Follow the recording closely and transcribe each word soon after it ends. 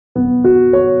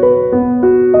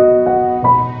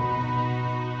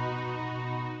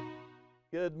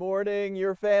Good morning.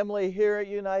 Your family here at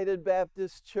United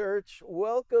Baptist Church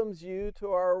welcomes you to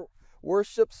our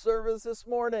worship service this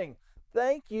morning.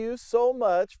 Thank you so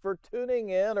much for tuning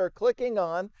in or clicking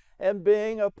on and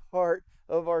being a part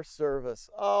of our service.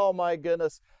 Oh my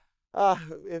goodness.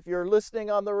 If you're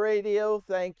listening on the radio,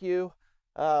 thank you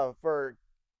for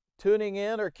tuning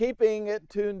in or keeping it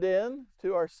tuned in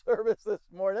to our service this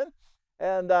morning.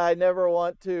 And I never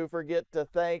want to forget to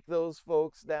thank those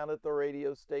folks down at the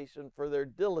radio station for their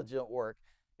diligent work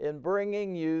in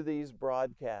bringing you these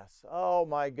broadcasts. Oh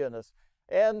my goodness.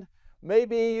 And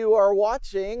maybe you are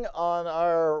watching on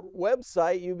our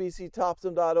website,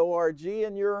 ubctopsom.org,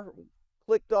 and you're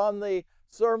clicked on the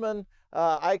sermon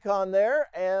icon there,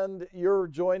 and you're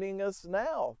joining us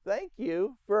now. Thank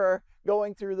you for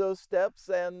going through those steps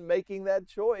and making that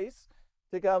choice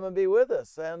to come and be with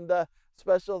us. And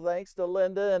special thanks to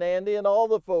Linda and Andy and all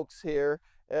the folks here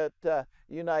at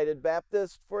United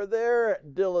Baptist for their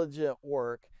diligent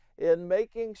work in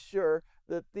making sure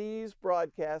that these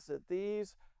broadcasts, that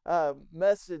these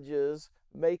messages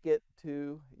make it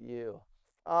to you.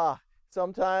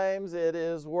 Sometimes it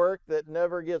is work that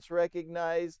never gets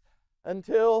recognized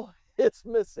until it's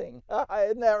missing.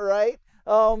 Isn't that right?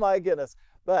 Oh my goodness.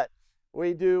 But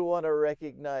we do want to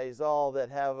recognize all that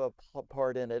have a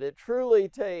part in it. It truly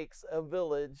takes a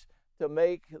village to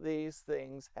make these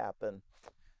things happen.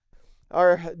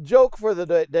 Our joke for the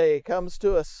day comes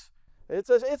to us. It's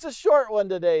a short one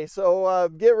today, so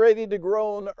get ready to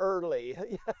groan early.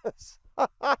 Yes.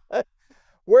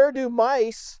 Where do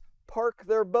mice park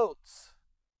their boats?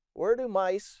 Where do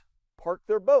mice park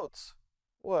their boats?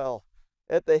 Well,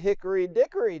 at the Hickory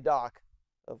Dickory dock.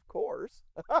 Of course.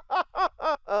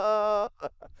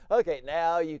 Okay,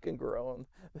 now you can groan.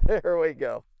 There we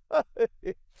go.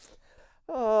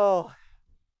 Oh,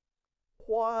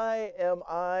 why am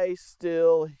I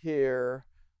still here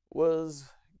was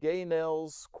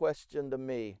Gaynell's question to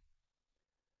me.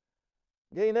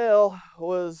 Gaynell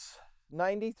was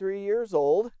 93 years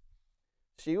old.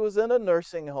 She was in a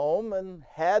nursing home and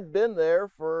had been there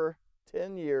for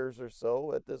 10 years or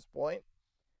so at this point.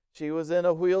 She was in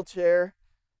a wheelchair.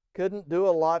 Couldn't do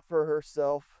a lot for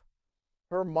herself.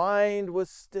 Her mind was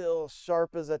still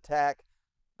sharp as a tack,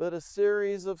 but a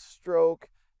series of stroke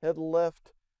had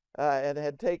left and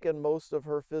had taken most of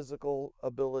her physical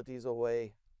abilities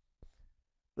away.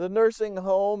 The nursing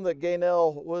home that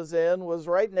Gaynell was in was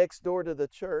right next door to the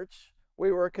church. We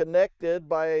were connected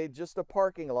by just a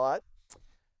parking lot.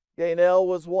 Gaynell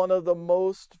was one of the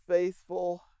most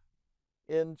faithful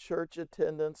in church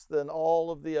attendance than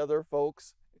all of the other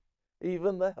folks,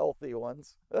 even the healthy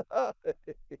ones.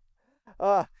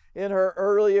 In her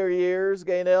earlier years,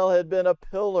 Gaynell had been a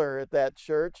pillar at that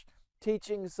church,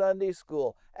 teaching Sunday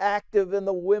school, active in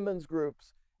the women's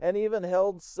groups, and even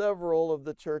held several of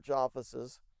the church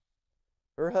offices.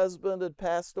 Her husband had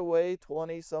passed away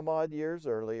 20 some odd years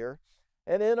earlier,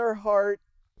 and in her heart,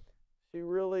 she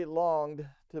really longed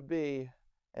to be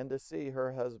and to see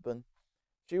her husband.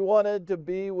 She wanted to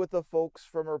be with the folks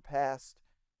from her past.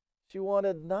 She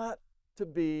wanted not to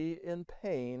be in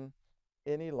pain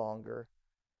any longer,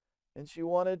 and she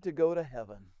wanted to go to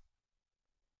heaven.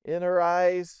 In her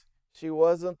eyes, she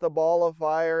wasn't the ball of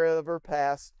fire of her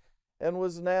past and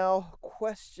was now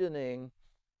questioning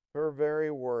her very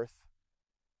worth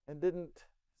and didn't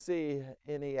see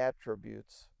any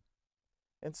attributes.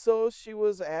 And so she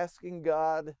was asking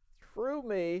God, through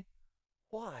me,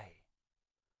 why?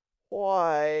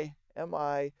 Why am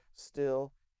I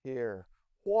still here?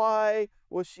 Why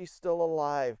was she still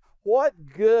alive? What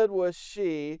good was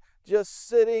she just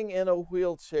sitting in a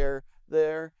wheelchair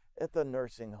there at the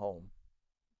nursing home?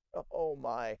 Oh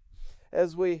my,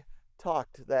 as we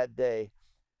talked that day,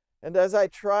 and as I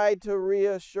tried to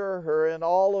reassure her in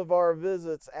all of our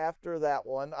visits after that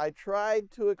one, I tried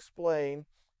to explain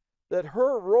that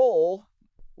her role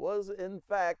was in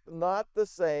fact not the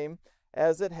same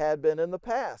as it had been in the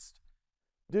past.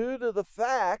 Due to the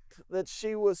fact that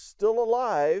she was still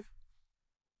alive,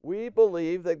 we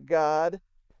believe that God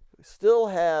still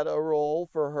had a role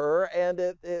for her, and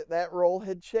that role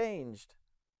had changed.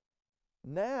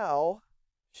 Now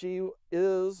she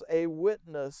is a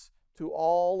witness to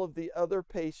all of the other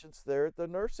patients there at the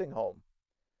nursing home.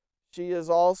 She is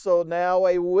also now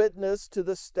a witness to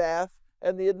the staff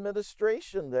and the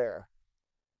administration there.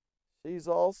 She's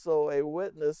also a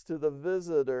witness to the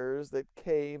visitors that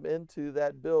came into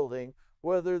that building,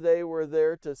 whether they were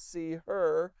there to see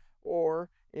her or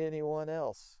anyone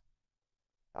else.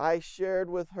 I shared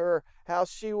with her how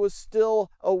she was still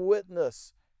a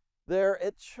witness there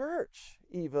at church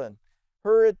even.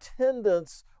 Her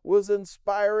attendance was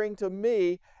inspiring to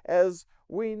me as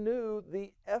We knew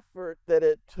the effort that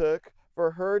it took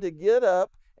for her to get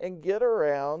up and get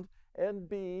around and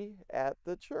be at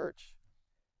the church.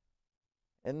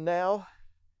 And now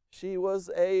she was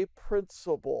a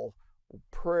principal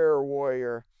prayer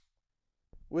warrior.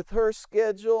 With her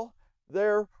schedule,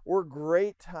 there were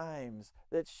great times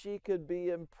that she could be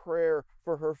in prayer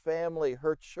for her family,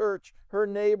 her church, her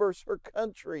neighbors, her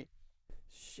country.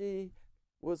 She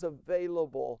was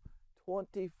available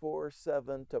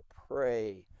 24/7 to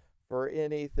pray for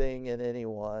anything and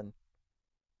anyone.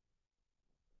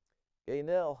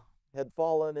 Gaynell had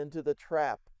fallen into the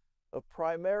trap of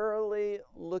primarily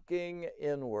looking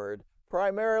inward,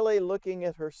 primarily looking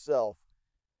at herself.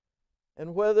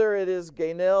 And whether it is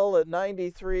Gaynell at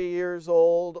 93 years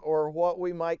old or what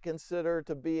we might consider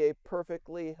to be a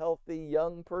perfectly healthy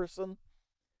young person,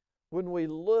 when we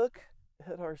look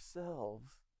at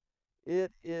ourselves,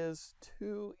 it is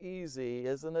too easy,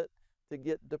 isn't it, to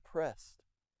get depressed.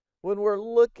 When we're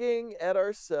looking at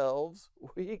ourselves,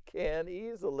 we can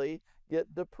easily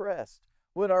get depressed.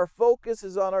 When our focus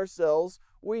is on ourselves,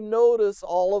 we notice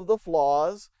all of the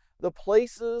flaws, the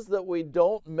places that we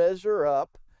don't measure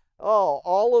up.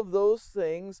 All of those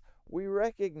things we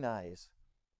recognize.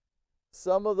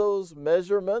 Some of those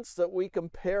measurements that we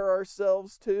compare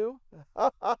ourselves to,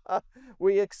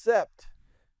 we accept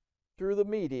through the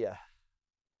media,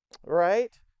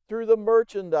 right? Through the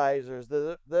merchandisers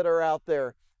that are out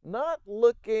there, not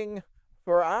looking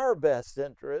for our best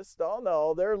interest. Oh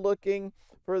no, they're looking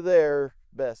for their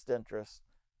best interest.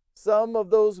 Some of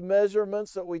those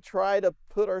measurements that we try to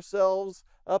put ourselves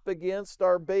up against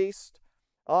are based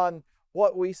on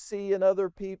what we see in other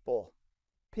people.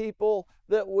 People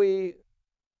that we,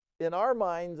 in our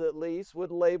minds at least, would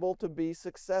label to be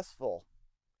successful.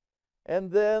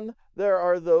 And then there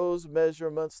are those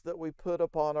measurements that we put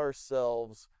upon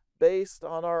ourselves based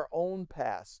on our own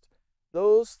past.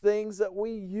 Those things that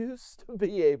we used to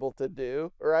be able to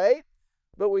do, right?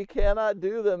 But we cannot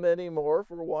do them anymore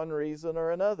for one reason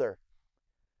or another.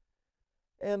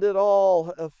 And it all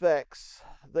affects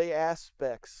the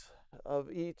aspects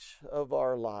of each of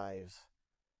our lives.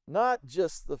 Not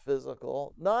just the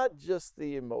physical, not just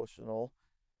the emotional,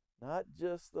 not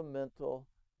just the mental,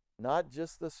 not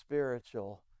just the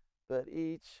spiritual, but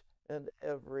each and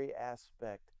every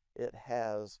aspect. It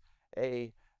has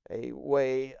a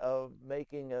way of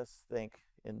making us think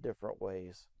in different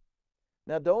ways.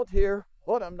 Now, don't hear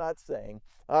what I'm not saying,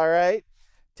 all right?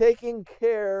 Taking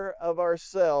care of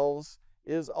ourselves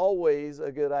is always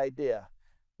a good idea.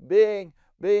 Being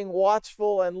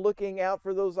watchful and looking out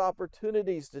for those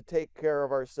opportunities to take care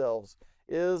of ourselves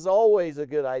is always a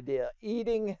good idea.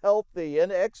 Eating healthy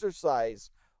and exercise,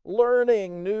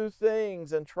 learning new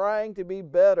things and trying to be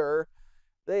better,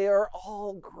 they are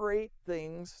all great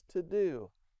things to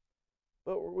do.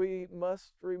 But we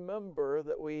must remember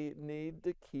that we need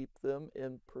to keep them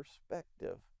in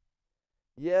perspective.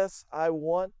 Yes, I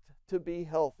want to be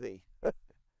healthy.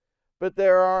 But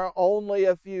there are only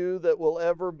a few that will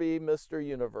ever be Mr.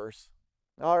 Universe.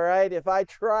 All right, if I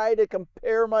try to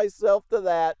compare myself to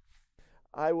that,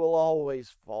 I will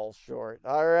always fall short.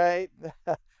 All right,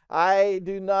 I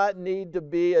do not need to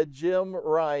be a Jim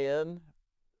Ryan.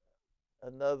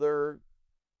 Another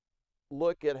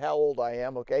look at how old I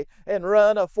am, okay, and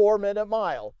run a 4-minute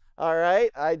mile. All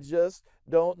right, I just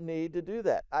don't need to do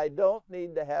that. I don't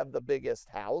need to have the biggest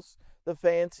house, the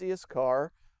fanciest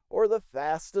car, or the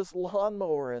fastest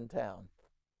lawnmower in town.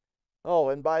 Oh,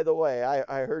 and by the way,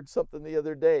 I heard something the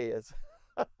other day is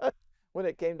when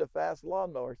it came to fast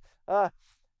lawnmowers. The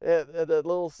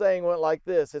little saying went like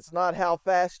this: it's not how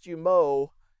fast you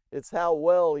mow, it's how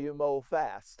well you mow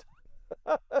fast.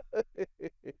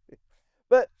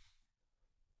 But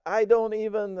I don't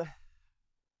even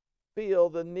feel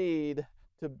the need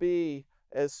to be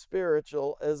as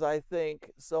spiritual as I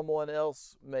think someone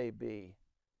else may be.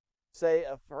 Say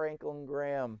a Franklin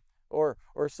Graham or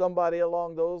somebody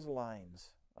along those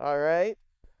lines. All right?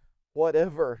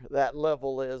 Whatever that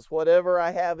level is, whatever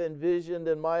I have envisioned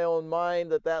in my own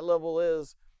mind that level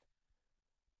is,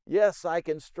 yes, I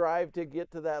can strive to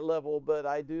get to that level, but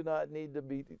I do not need to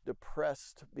be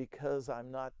depressed because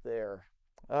I'm not there.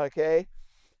 Okay?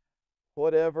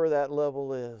 Whatever that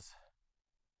level is.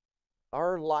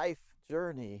 Our life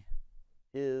journey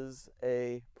is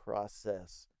a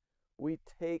process. We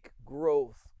take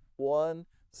growth one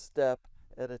step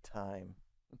at a time.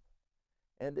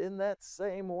 And in that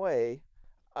same way,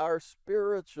 our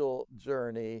spiritual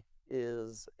journey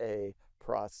is a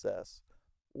process.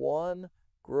 One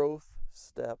growth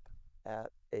step at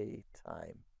a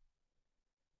time.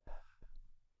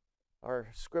 Our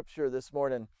scripture this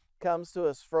morning comes to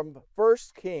us from 1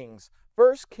 Kings.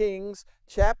 1 Kings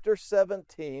chapter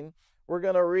 17. We're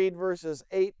going to read verses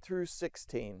 8 through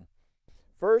 16.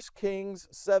 1 Kings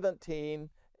 17,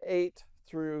 8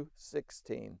 through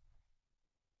 16.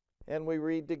 And we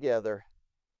read together.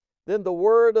 Then the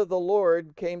word of the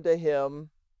Lord came to him,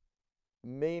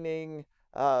 meaning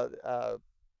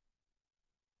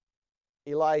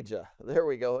Elijah. There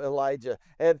we go, Elijah.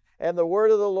 And the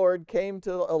word of the Lord came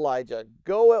to Elijah.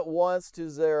 Go at once to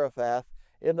Zarephath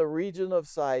in the region of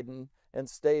Sidon and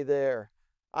stay there.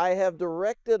 I have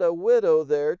directed a widow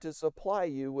there to supply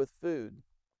you with food.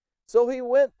 So he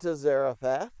went to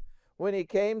Zarephath. When he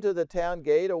came to the town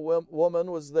gate, a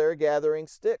woman was there gathering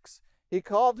sticks. He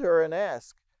called her and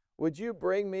asked, Would you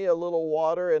bring me a little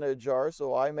water in a jar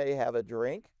so I may have a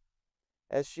drink?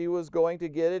 As she was going to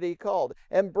get it, he called,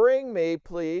 And bring me,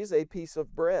 please, a piece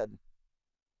of bread.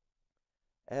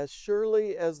 As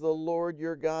surely as the Lord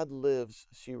your God lives,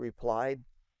 she replied,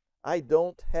 I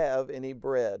don't have any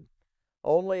bread,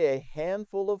 only a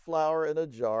handful of flour in a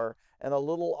jar and a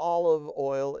little olive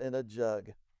oil in a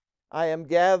jug. I am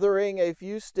gathering a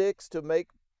few sticks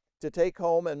to take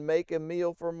home and make a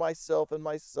meal for myself and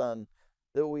my son,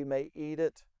 that we may eat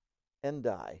it and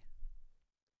die.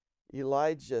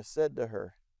 Elijah said to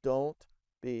her, Don't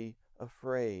be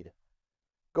afraid.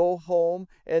 Go home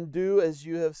and do as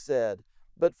you have said.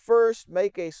 But first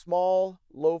make a small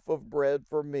loaf of bread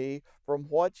for me from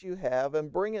what you have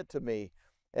and bring it to me.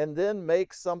 And then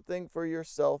make something for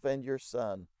yourself and your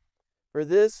son. For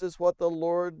this is what the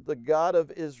Lord, the God of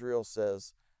Israel,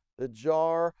 says. The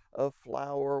jar of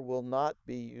flour will not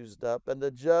be used up, and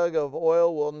the jug of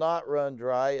oil will not run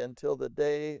dry until the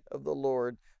day of the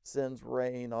Lord sends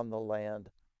rain on the land.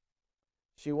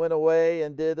 She went away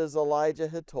and did as Elijah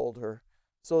had told her.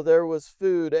 So there was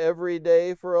food every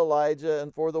day for Elijah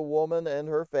and for the woman and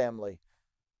her family.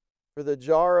 For the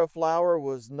jar of flour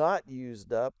was not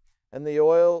used up, and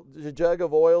the jug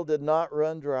of oil did not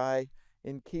run dry,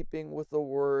 in keeping with the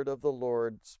word of the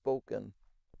Lord spoken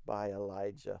by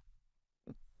Elijah.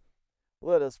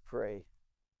 Let us pray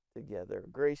together.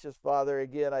 Gracious Father,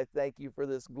 again, I thank you for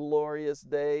this glorious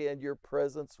day and your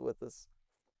presence with us.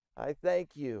 I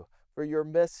thank you for your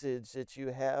message that you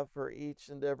have for each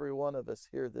and every one of us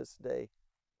here this day.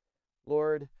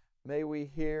 Lord, may we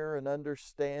hear and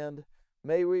understand.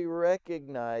 May we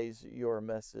recognize your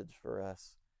message for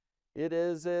us. It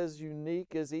is as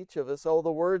unique as each of us. Oh,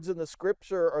 the words in the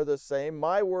scripture are the same.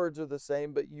 My words are the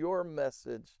same, but your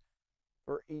message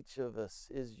for each of us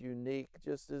is unique,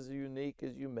 just as unique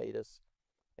as you made us.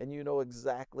 And you know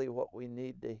exactly what we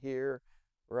need to hear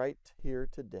right here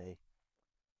today.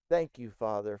 Thank you,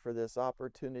 Father, for this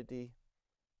opportunity.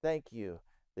 Thank you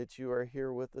that you are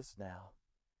here with us now.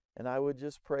 And I would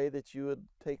just pray that you would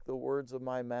take the words of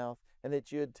my mouth and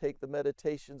that you would take the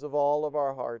meditations of all of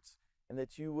our hearts and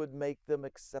that you would make them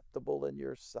acceptable in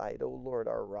your sight, O Lord,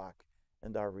 our rock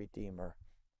and our Redeemer.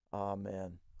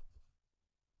 Amen.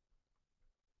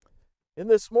 In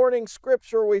this morning's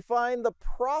scripture, we find the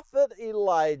prophet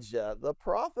Elijah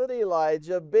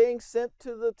being sent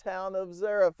to the town of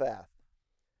Zarephath.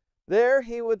 There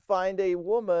he would find a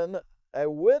woman, a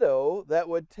widow, that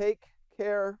would take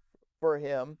care for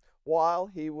him while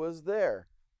he was there.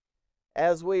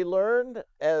 As we learned,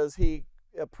 as he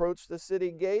approached the city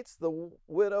gates, the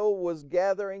widow was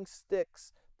gathering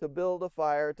sticks to build a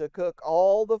fire to cook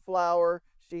all the flour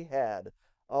she had,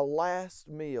 a last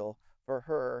meal for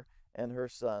her and her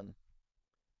son.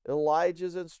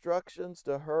 Elijah's instructions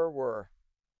to her were,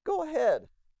 Go ahead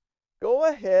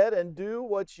and do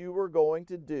what you were going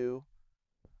to do,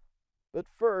 but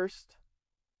first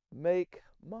make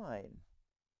mine.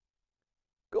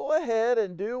 Go ahead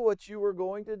and do what you were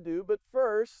going to do, but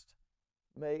first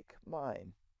make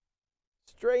mine.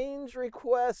 Strange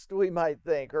request, we might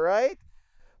think, right?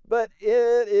 But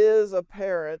it is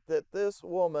apparent that this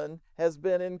woman has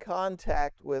been in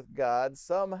contact with God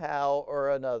somehow or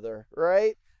another,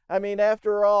 right? I mean,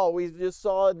 after all, we just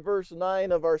saw in verse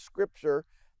 9 of our scripture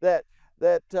that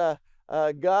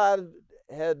God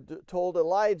had told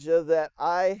Elijah that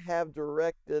I have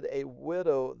directed a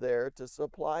widow there to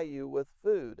supply you with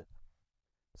food.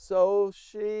 So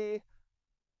she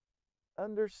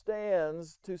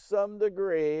understands to some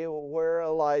degree where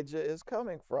Elijah is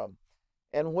coming from.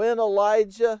 And when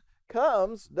Elijah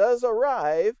does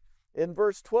arrive, in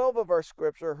verse 12 of our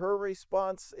scripture, her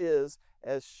response is,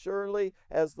 As surely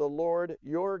as the Lord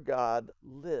your God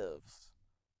lives.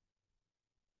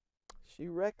 She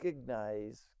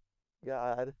recognized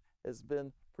God has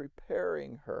been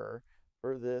preparing her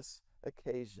for this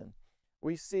occasion.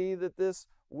 We see that this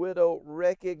widow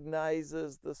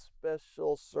recognizes the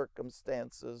special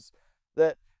circumstances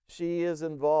that she is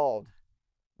involved.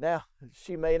 Now,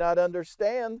 she may not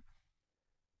understand.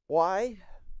 Why?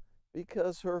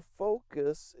 Because her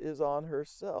focus is on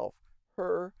herself,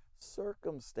 her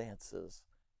circumstances,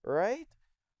 right?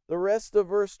 The rest of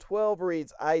verse 12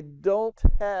 reads, I don't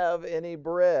have any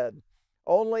bread,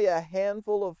 only a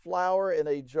handful of flour in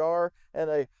a jar and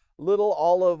a little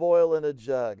olive oil in a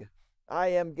jug. I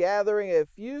am gathering a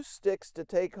few sticks to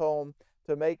take home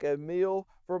to make a meal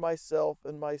for myself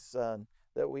and my son,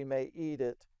 that we may eat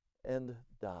it and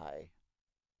die.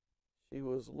 She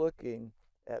was looking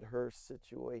at her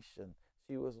situation.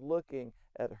 She was looking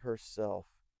at herself.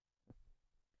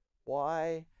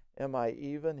 Why am I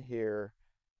even here?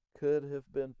 Could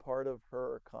have been part of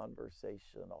her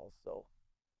conversation also.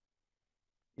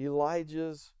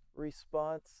 Elijah's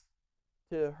response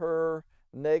to her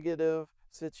negative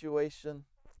situation,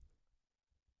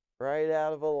 right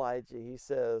out of Elijah, he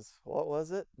says, what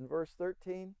was it in verse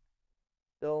 13?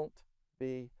 Don't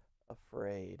be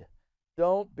afraid.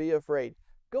 Don't be afraid.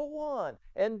 Go on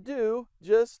and do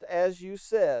just as you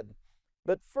said.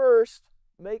 But first,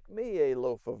 make me a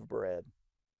loaf of bread.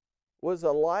 Was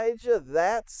Elijah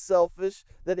that selfish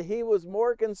that he was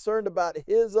more concerned about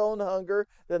his own hunger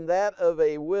than that of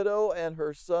a widow and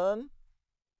her son?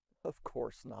 Of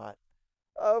course not.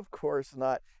 Of course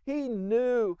not. He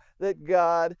knew that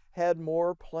God had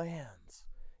more plans.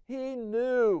 He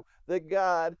knew that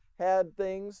God had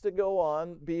things to go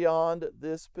on beyond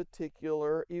this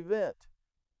particular event.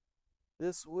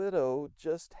 This widow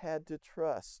just had to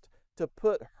trust, to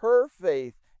put her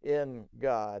faith in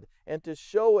God, and to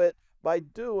show it by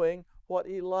doing what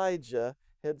Elijah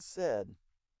had said.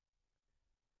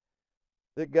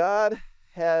 That God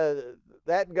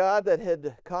that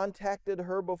had contacted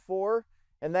her before,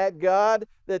 and that God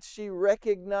that she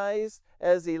recognized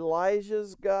as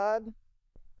Elijah's God,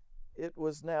 it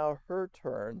was now her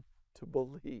turn to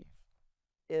believe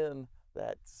in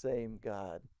that same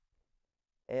God.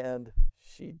 And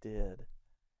she did.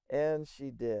 And she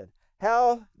did.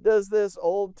 How does this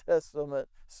Old Testament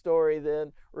story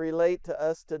then relate to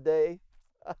us today?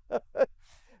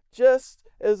 Just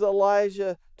as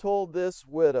Elijah told this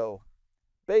widow,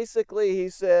 basically he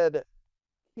said,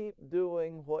 keep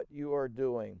doing what you are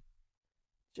doing.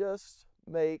 Just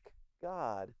make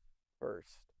God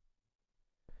first.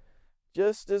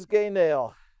 Just as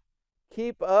Gaynell,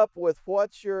 keep up with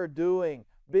what you're doing,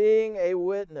 being a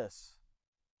witness,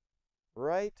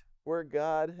 right where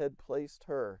God had placed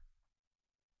her.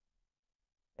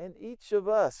 And each of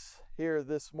us here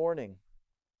this morning,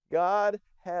 God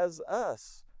has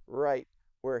us right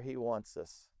where He wants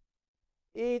us.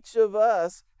 Each of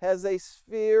us has a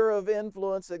sphere of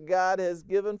influence that God has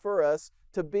given for us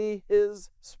to be His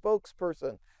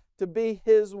spokesperson, to be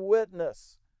His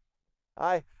witness.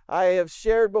 I have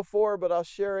shared before, but I'll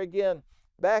share again.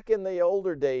 Back in the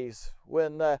older days,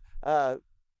 when a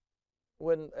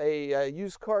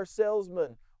used car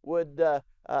salesman would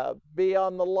be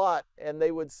on the lot, and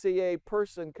they would see a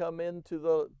person come into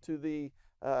the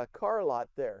car lot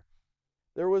there.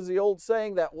 There was the old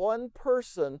saying that one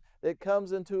person that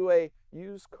comes into a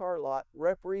used car lot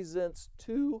represents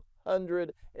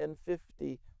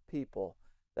 250 people.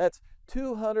 That's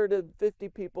 250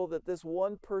 people that this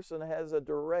one person has a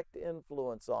direct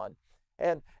influence on.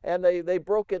 And they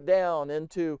broke it down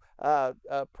into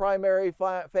primary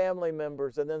family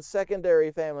members, and then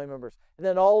secondary family members, and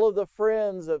then all of the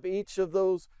friends of each of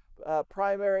those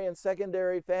primary and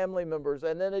secondary family members.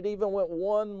 And then it even went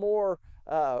one more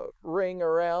ring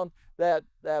around that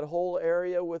whole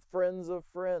area with friends of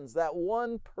friends. That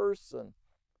one person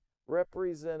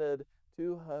represented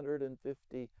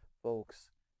 250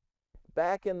 folks.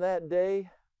 Back in that day,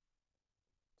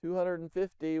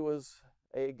 250 was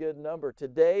a good number.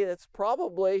 Today, it's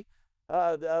probably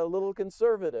a little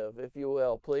conservative, if you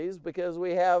will, please, because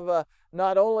we have,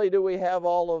 not only do we have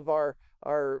all of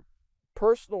our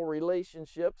personal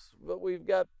relationships, but we've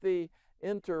got the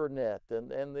internet and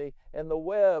the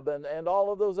web and all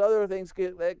of those other things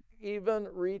that even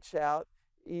reach out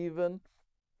even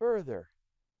further.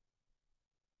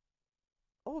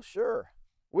 Oh, sure.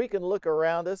 We can look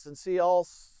around us and see all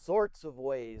sorts of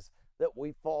ways that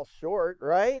we fall short,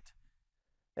 right?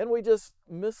 And we just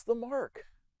miss the mark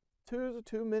too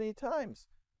many times.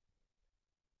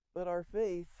 But our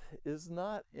faith is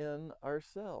not in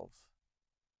ourselves,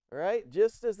 right?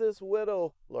 Just as this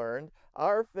widow learned,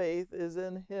 our faith is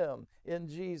in Him, in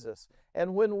Jesus.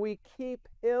 And when we keep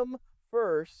Him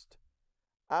first,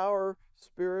 our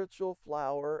spiritual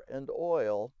flour and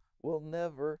oil will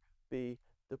never be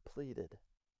depleted.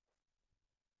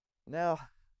 Now,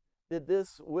 did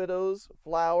this widow's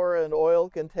flour and oil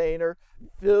container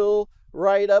fill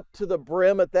right up to the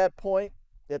brim at that point,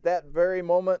 at that very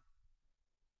moment?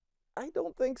 I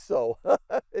don't think so.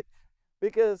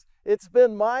 Because it's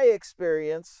been my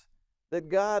experience that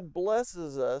God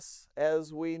blesses us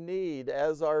as we need,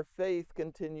 as our faith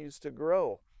continues to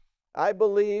grow. I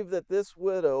believe that this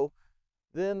widow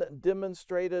then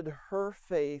demonstrated her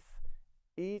faith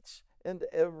each and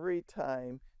every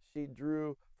time she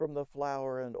drew from the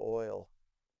flour and oil,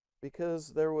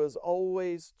 because there was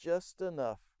always just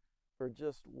enough for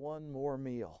just one more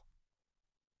meal.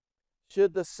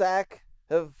 Should the sack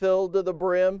have filled to the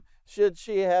brim? Should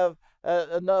she have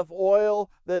enough oil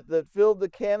that filled the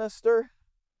canister?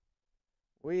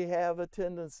 We have a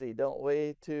tendency, don't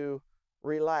we, to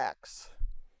relax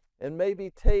and maybe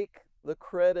take the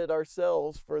credit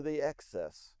ourselves for the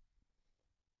excess.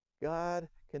 God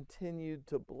continued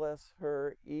to bless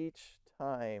her each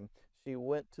time she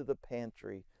went to the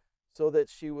pantry, so that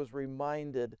she was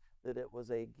reminded that it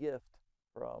was a gift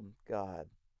from God.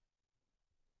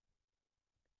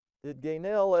 Did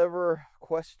Gaynell ever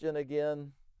question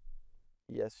again?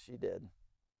 Yes, she did.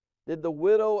 Did the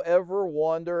widow ever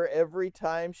wonder every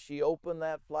time she opened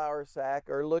that flour sack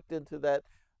or looked into that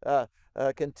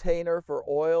container for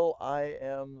oil? I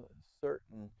am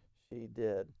certain she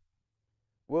did.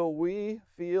 Will we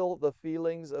feel the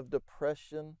feelings of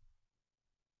depression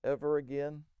ever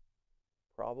again?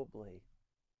 Probably.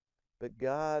 But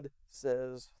God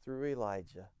says through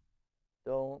Elijah,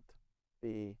 don't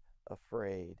be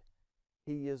afraid.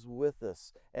 He is with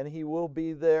us, and He will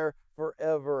be there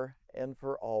forever and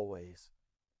for always.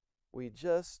 We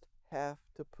just have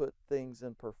to put things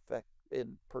in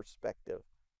perspective.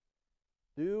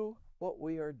 Do what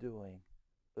we are doing,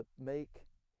 but make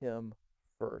Him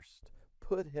first.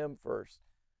 Put Him first.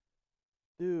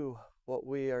 Do what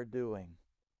we are doing,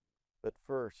 but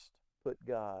first put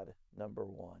God number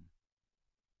one.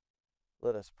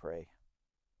 Let us pray.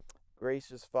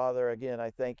 Gracious Father, again, I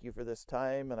thank you for this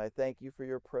time, and I thank you for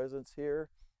your presence here.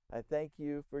 I thank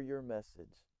you for your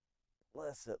message.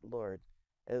 Bless it, Lord,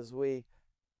 as we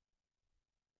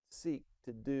seek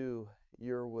to do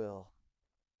your will.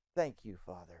 Thank you,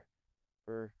 Father,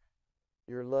 for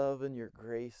your love and your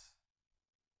grace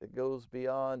that goes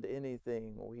beyond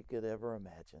anything we could ever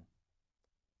imagine.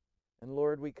 And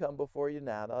Lord, we come before you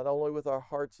now, not only with our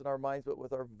hearts and our minds, but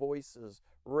with our voices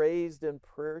raised in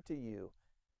prayer to you,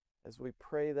 as we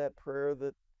pray that prayer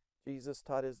that Jesus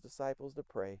taught his disciples to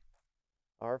pray.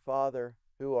 Our Father,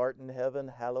 who art in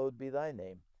heaven, hallowed be thy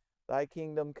name. Thy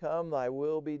kingdom come, thy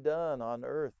will be done on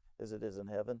earth as it is in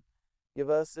heaven. Give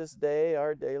us this day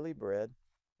our daily bread,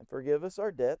 and forgive us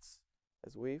our debts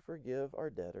as we forgive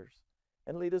our debtors.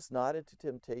 And lead us not into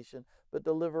temptation, but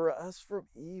deliver us from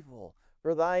evil.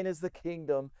 For thine is the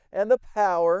kingdom, and the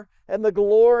power, and the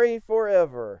glory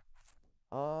forever.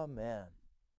 Amen.